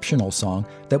exceptional song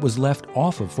that was left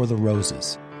off of For the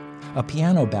Roses, a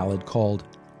piano ballad called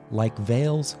Like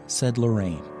Veils, Said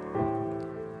Lorraine.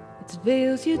 It's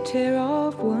veils you tear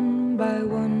off one by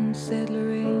one, said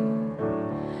Lorraine.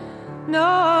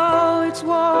 No, it's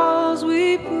walls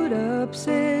we put up,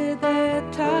 said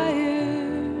that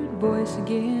tired voice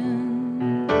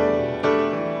again.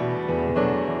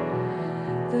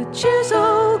 The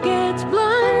chisel gets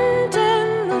blunt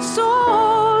and the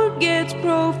sword gets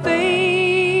profane.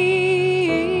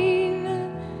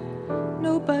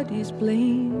 Nobody's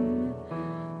blame,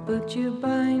 but you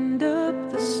bind up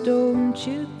the stone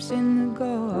chips in the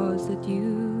gauze that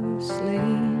you've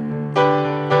slain.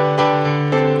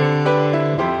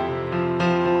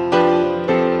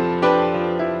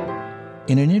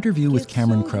 In an interview with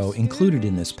Cameron Crowe included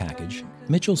in this package,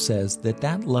 Mitchell says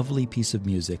that lovely piece of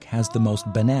music has the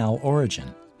most banal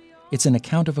origin. It's an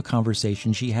account of a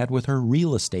conversation she had with her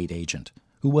real estate agent,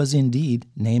 who was indeed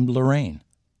named Lorraine.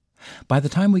 By the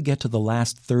time we get to the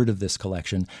last third of this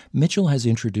collection, Mitchell has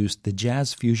introduced the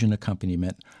jazz fusion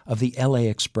accompaniment of the L.A.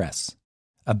 Express,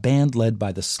 a band led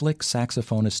by the slick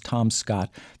saxophonist Tom Scott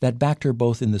that backed her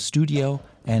both in the studio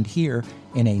and here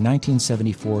in a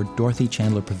 1974 Dorothy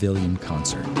Chandler Pavilion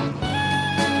concert.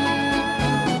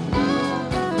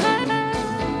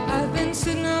 I've been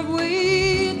sitting up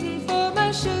waiting for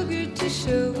my sugar to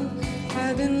show.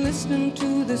 I've been listening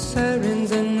to the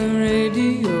sirens and the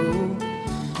radio.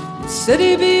 It said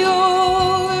he'd be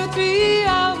over 3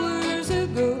 hours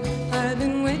ago. I've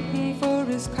been waiting for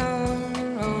his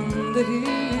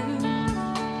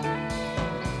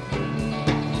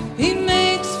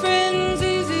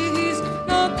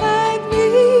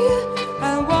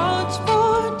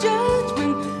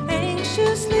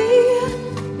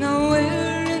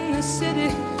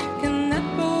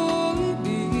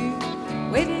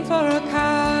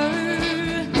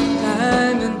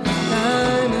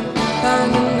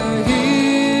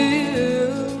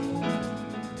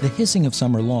hissing of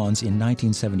summer lawns in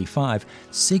 1975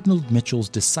 signaled Mitchell's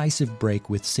decisive break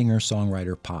with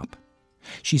singer-songwriter pop.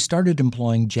 She started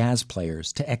employing jazz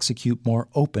players to execute more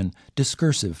open,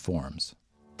 discursive forms.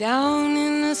 Down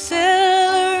in the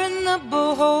cellar in the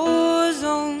Boho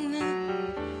zone,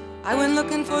 I went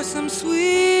looking for some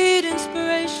sweet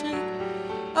inspiration.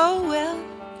 Oh well,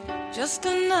 just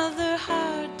another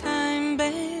hard time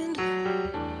band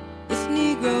with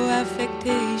Negro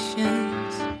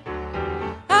affectations.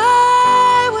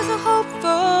 I was a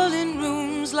hopeful in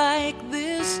rooms like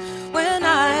this when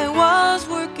I was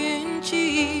working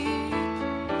cheap.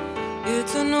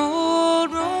 It's an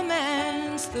old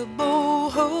romance, the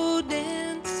boho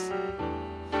dance.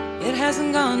 It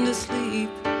hasn't gone to sleep.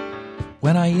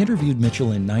 When I interviewed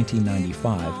Mitchell in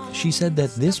 1995, she said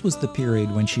that this was the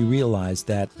period when she realized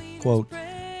that, quote,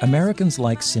 Americans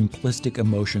like simplistic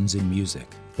emotions in music.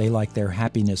 They like their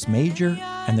happiness major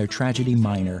and their tragedy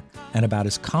minor, and about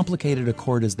as complicated a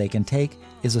chord as they can take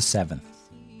is a seventh.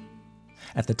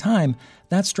 At the time,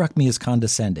 that struck me as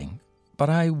condescending, but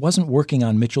I wasn't working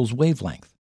on Mitchell's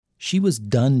wavelength. She was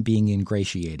done being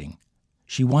ingratiating.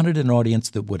 She wanted an audience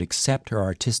that would accept her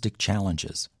artistic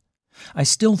challenges. I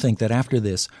still think that after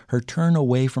this, her turn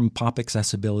away from pop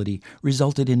accessibility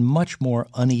resulted in much more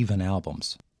uneven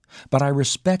albums. But I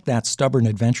respect that stubborn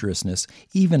adventurousness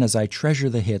even as I treasure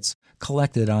the hits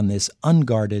collected on this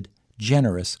unguarded,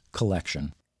 generous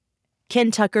collection. Ken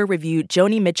Tucker reviewed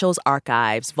Joni Mitchell's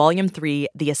Archives, Volume 3,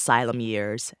 The Asylum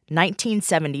Years,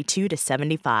 1972 to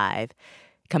 75.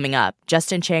 Coming up,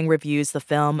 Justin Chang reviews the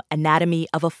film Anatomy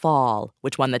of a Fall,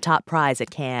 which won the top prize at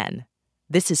Cannes.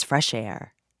 This is Fresh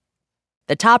Air.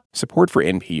 The top Support for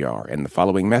NPR and the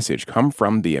following message come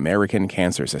from the American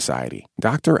Cancer Society.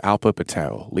 Dr. Alpa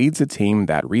Patel leads a team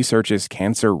that researches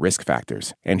cancer risk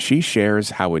factors, and she shares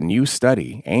how a new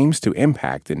study aims to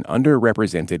impact an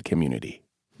underrepresented community.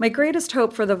 My greatest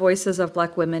hope for the Voices of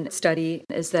Black Women study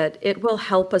is that it will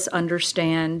help us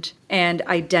understand and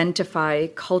identify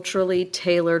culturally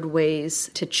tailored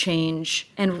ways to change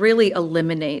and really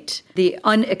eliminate the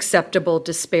unacceptable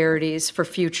disparities for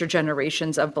future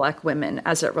generations of Black women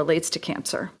as it relates to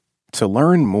cancer. To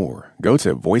learn more, go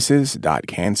to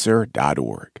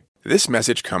voices.cancer.org. This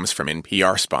message comes from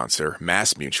NPR sponsor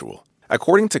MassMutual.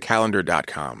 According to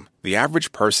Calendar.com, the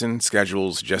average person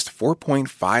schedules just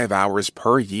 4.5 hours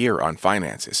per year on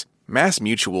finances.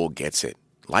 MassMutual gets it.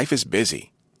 Life is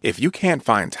busy. If you can't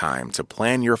find time to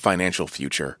plan your financial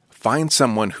future, find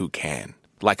someone who can,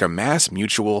 like a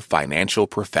MassMutual financial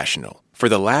professional. For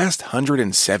the last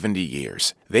 170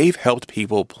 years, they've helped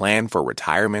people plan for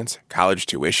retirement, college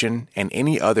tuition, and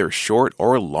any other short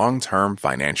or long-term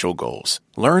financial goals.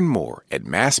 Learn more at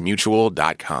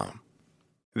MassMutual.com.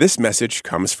 This message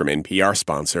comes from NPR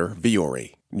sponsor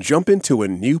Vuori. Jump into a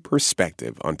new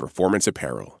perspective on performance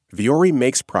apparel. Vuori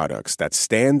makes products that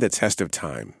stand the test of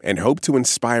time and hope to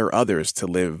inspire others to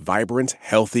live vibrant,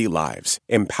 healthy lives,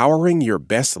 empowering your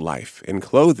best life in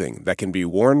clothing that can be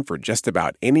worn for just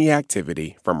about any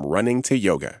activity from running to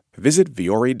yoga. Visit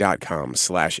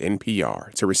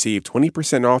Vuori.com/NPR to receive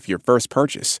 20% off your first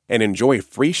purchase and enjoy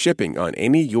free shipping on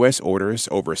any U.S. orders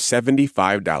over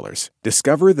 $75.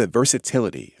 Discover the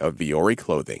versatility of Vuori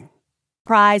clothing.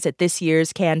 prize at this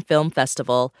year's Cannes Film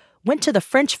Festival went to the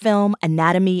French film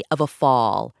Anatomy of a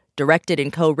Fall, directed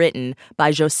and co-written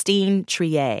by Justine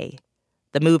Triet.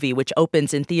 The movie, which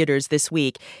opens in theaters this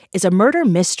week, is a murder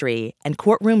mystery and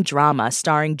courtroom drama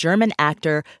starring German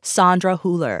actor Sandra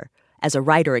Hüller as a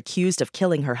writer accused of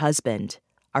killing her husband.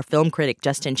 Our film critic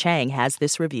Justin Chang has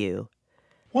this review.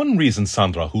 One reason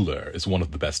Sandra Hüller is one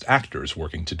of the best actors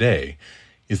working today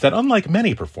is that unlike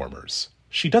many performers,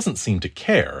 she doesn't seem to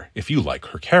care if you like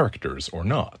her characters or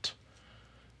not.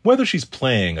 Whether she's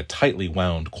playing a tightly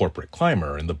wound corporate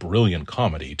climber in the brilliant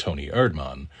comedy Toni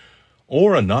Erdmann,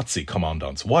 or a Nazi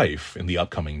commandant's wife in the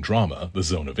upcoming drama The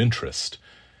Zone of Interest,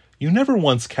 you never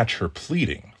once catch her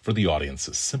pleading for the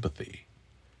audience's sympathy.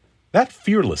 That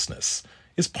fearlessness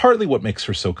is partly what makes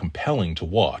her so compelling to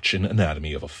watch in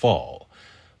Anatomy of a Fall,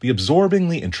 the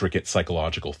absorbingly intricate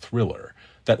psychological thriller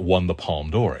that won the Palme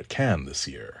d'Or at Cannes this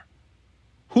year.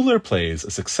 Hüller plays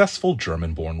a successful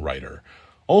German-born writer,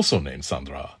 also named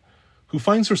Sandra, who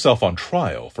finds herself on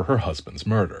trial for her husband's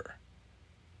murder.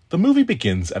 The movie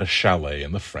begins at a chalet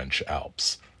in the French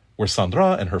Alps, where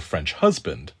Sandra and her French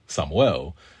husband,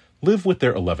 Samuel, live with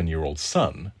their 11-year-old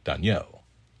son, Daniel.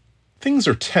 Things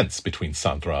are tense between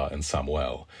Sandra and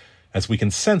Samuel, as we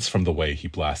can sense from the way he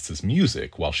blasts his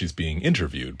music while she's being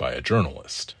interviewed by a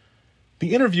journalist.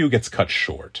 The interview gets cut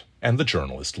short, and the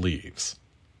journalist leaves.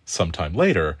 Sometime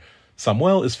later,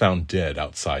 Samuel is found dead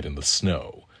outside in the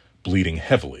snow, bleeding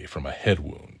heavily from a head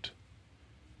wound.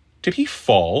 Did he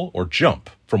fall or jump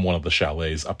from one of the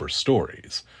chalet's upper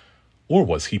stories? Or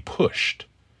was he pushed?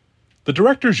 The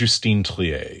director Justine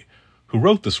Triet, who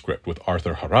wrote the script with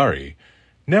Arthur Harari,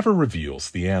 never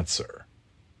reveals the answer.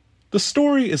 The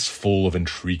story is full of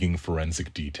intriguing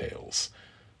forensic details.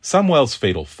 Samuel's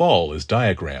fatal fall is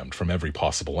diagrammed from every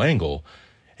possible angle,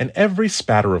 and every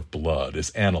spatter of blood is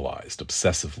analyzed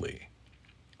obsessively.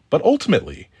 But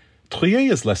ultimately, Triet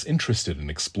is less interested in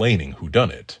explaining who done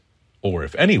it, or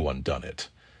if anyone done it,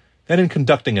 than in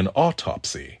conducting an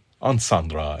autopsy on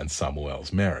Sandra and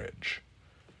Samuel's marriage.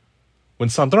 When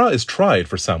Sandra is tried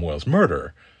for Samuel's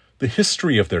murder, the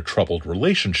history of their troubled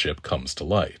relationship comes to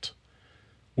light.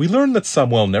 We learn that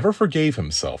Samuel never forgave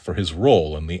himself for his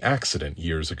role in the accident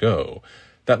years ago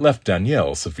that left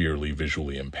Danielle severely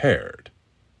visually impaired.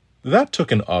 That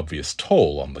took an obvious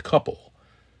toll on the couple.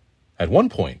 At one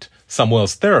point,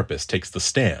 Samuel's therapist takes the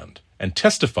stand and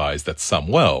testifies that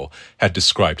Samuel had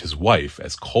described his wife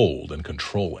as cold and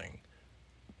controlling.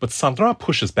 But Sandra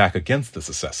pushes back against this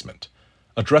assessment,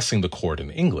 addressing the court in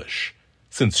English,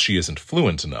 since she isn't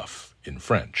fluent enough in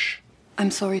French.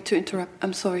 I'm sorry to interrupt.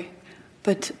 I'm sorry.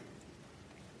 But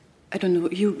I don't know.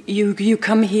 You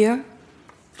come here,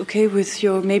 okay, with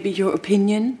maybe your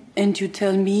opinion, and you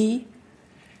tell me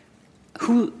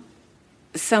who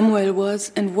Samuel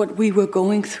was and what we were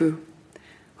going through.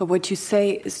 But what you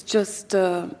say is just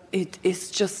it is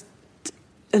just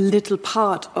a little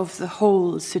part of the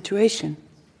whole situation,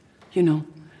 you know.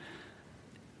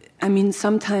 I mean,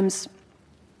 sometimes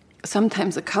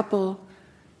a couple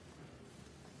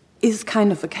is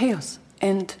kind of a chaos,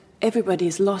 and everybody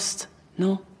is lost,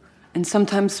 no? And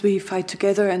sometimes we fight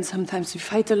together, and sometimes we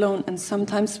fight alone, and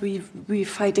sometimes we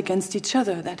fight against each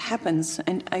other. That happens.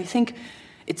 And I think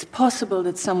it's possible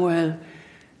that Samuel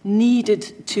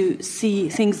needed to see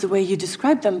things the way you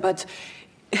described them, but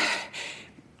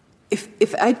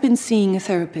if I'd been seeing a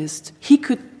therapist, he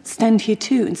could stand here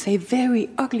too and say very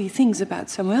ugly things about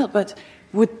Samuel, but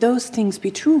would those things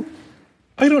be true?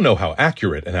 I don't know how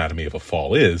accurate Anatomy of a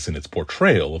Fall is in its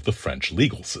portrayal of the French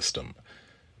legal system.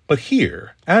 But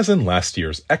here, as in last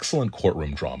year's excellent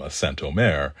courtroom drama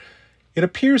Saint-Omer, it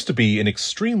appears to be an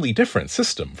extremely different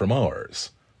system from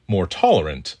ours, more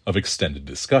tolerant of extended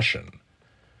discussion.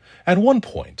 At one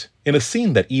point, in a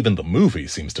scene that even the movie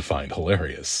seems to find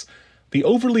hilarious, the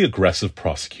overly aggressive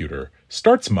prosecutor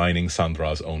starts mining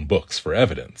Sandra's own books for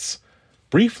evidence,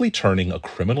 briefly turning a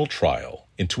criminal trial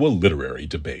into a literary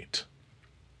debate.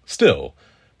 Still,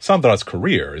 Sandra's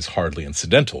career is hardly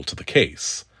incidental to the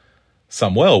case.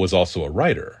 Samuel was also a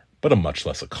writer, but a much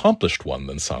less accomplished one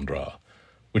than Sandra,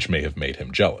 which may have made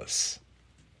him jealous.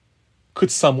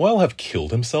 Could Samuel have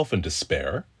killed himself in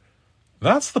despair?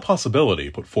 That's the possibility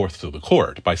put forth to the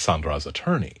court by Sandra's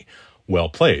attorney, well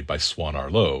played by Swan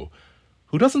Arlo,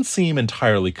 who doesn't seem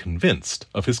entirely convinced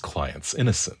of his client's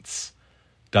innocence.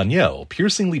 Danielle,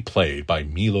 piercingly played by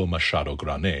Milo Machado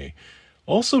Grané,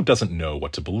 also doesn't know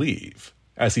what to believe,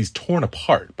 as he's torn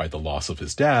apart by the loss of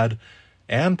his dad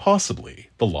and possibly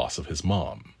the loss of his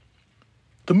mom.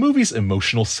 The movie's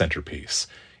emotional centerpiece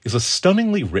is a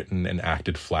stunningly written and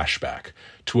acted flashback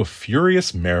to a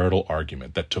furious marital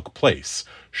argument that took place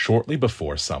shortly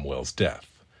before Samuel's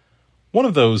death. One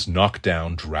of those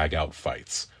knock-down, drag-out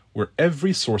fights where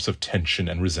every source of tension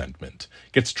and resentment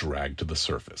gets dragged to the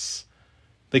surface.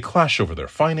 They clash over their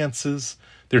finances,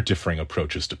 their differing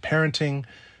approaches to parenting,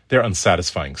 their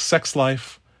unsatisfying sex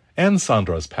life, and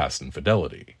Sandra's past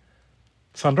infidelity.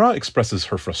 Sandra expresses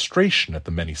her frustration at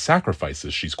the many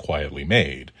sacrifices she's quietly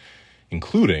made,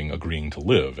 including agreeing to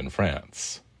live in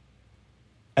France.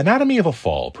 Anatomy of a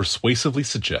Fall persuasively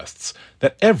suggests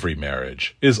that every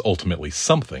marriage is ultimately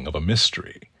something of a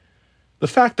mystery. The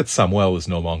fact that Samuel is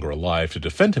no longer alive to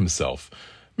defend himself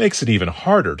makes it even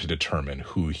harder to determine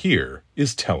who here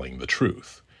is telling the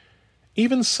truth.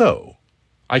 Even so,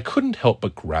 I couldn't help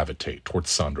but gravitate towards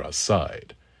Sandra's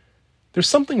side. There's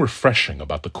something refreshing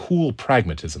about the cool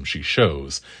pragmatism she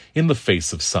shows in the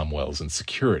face of Samuel's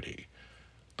insecurity,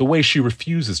 the way she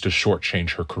refuses to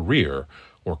shortchange her career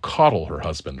or coddle her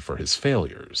husband for his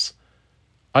failures.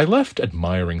 I left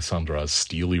admiring Sandra's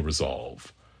steely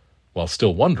resolve, while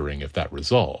still wondering if that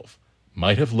resolve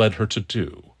might have led her to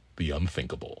do the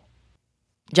unthinkable.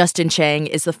 Justin Chang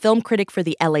is the film critic for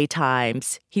the LA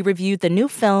Times. He reviewed the new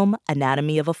film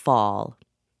Anatomy of a Fall.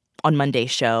 On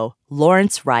Monday's show,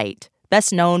 Lawrence Wright,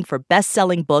 best known for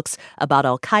best-selling books about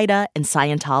Al-Qaeda and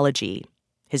Scientology.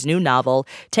 His new novel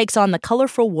takes on the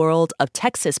colorful world of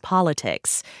Texas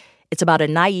politics. It's about a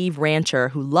naive rancher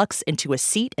who lucks into a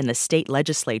seat in the state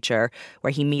legislature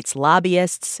where he meets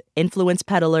lobbyists, influence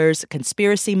peddlers,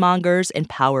 conspiracy mongers, and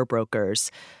power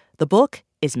brokers. The book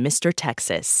is Mr.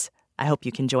 Texas. I hope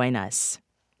you can join us.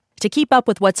 To keep up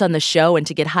with what's on the show and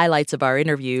to get highlights of our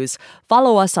interviews,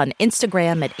 follow us on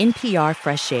Instagram at NPR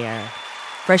Fresh Air.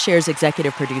 Fresh Air's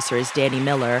executive producer is Danny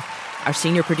Miller. Our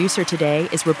senior producer today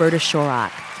is Roberta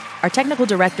Shorak. Our technical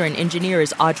director and engineer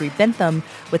is Audrey Bentham,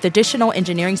 with additional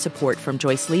engineering support from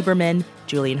Joyce Lieberman,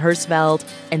 Julian Hirschfeld,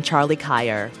 and Charlie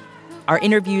Kyer. Our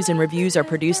interviews and reviews are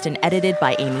produced and edited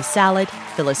by Amy Salet,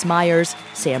 Phyllis Myers,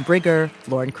 Sam Brigger,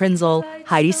 Lauren Krenzel,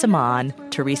 Heidi Saman,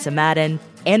 Teresa Madden,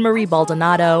 Anne-Marie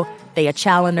Baldonado, Thea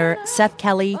Challoner, Seth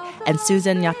Kelly, and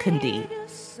Susan Nyakundi.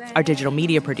 Our digital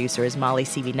media producer is Molly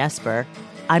Seavey-Nesper.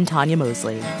 I'm Tanya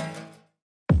Mosley.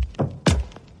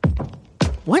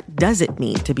 What does it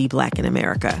mean to be Black in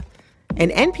America? In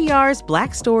NPR's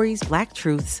Black Stories, Black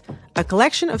Truths, a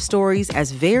collection of stories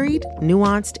as varied,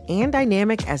 nuanced, and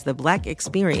dynamic as the Black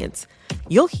experience,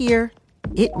 you'll hear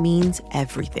it means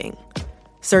everything.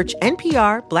 Search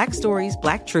NPR Black Stories,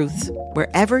 Black Truths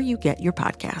wherever you get your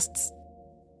podcasts.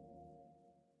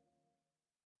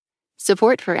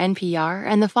 Support for NPR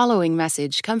and the following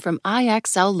message come from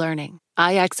IXL Learning.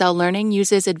 IXL Learning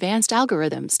uses advanced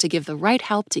algorithms to give the right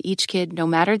help to each kid no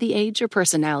matter the age or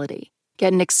personality.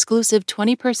 Get an exclusive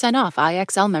 20% off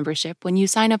IXL membership when you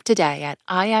sign up today at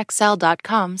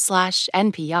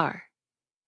IXL.com/NPR.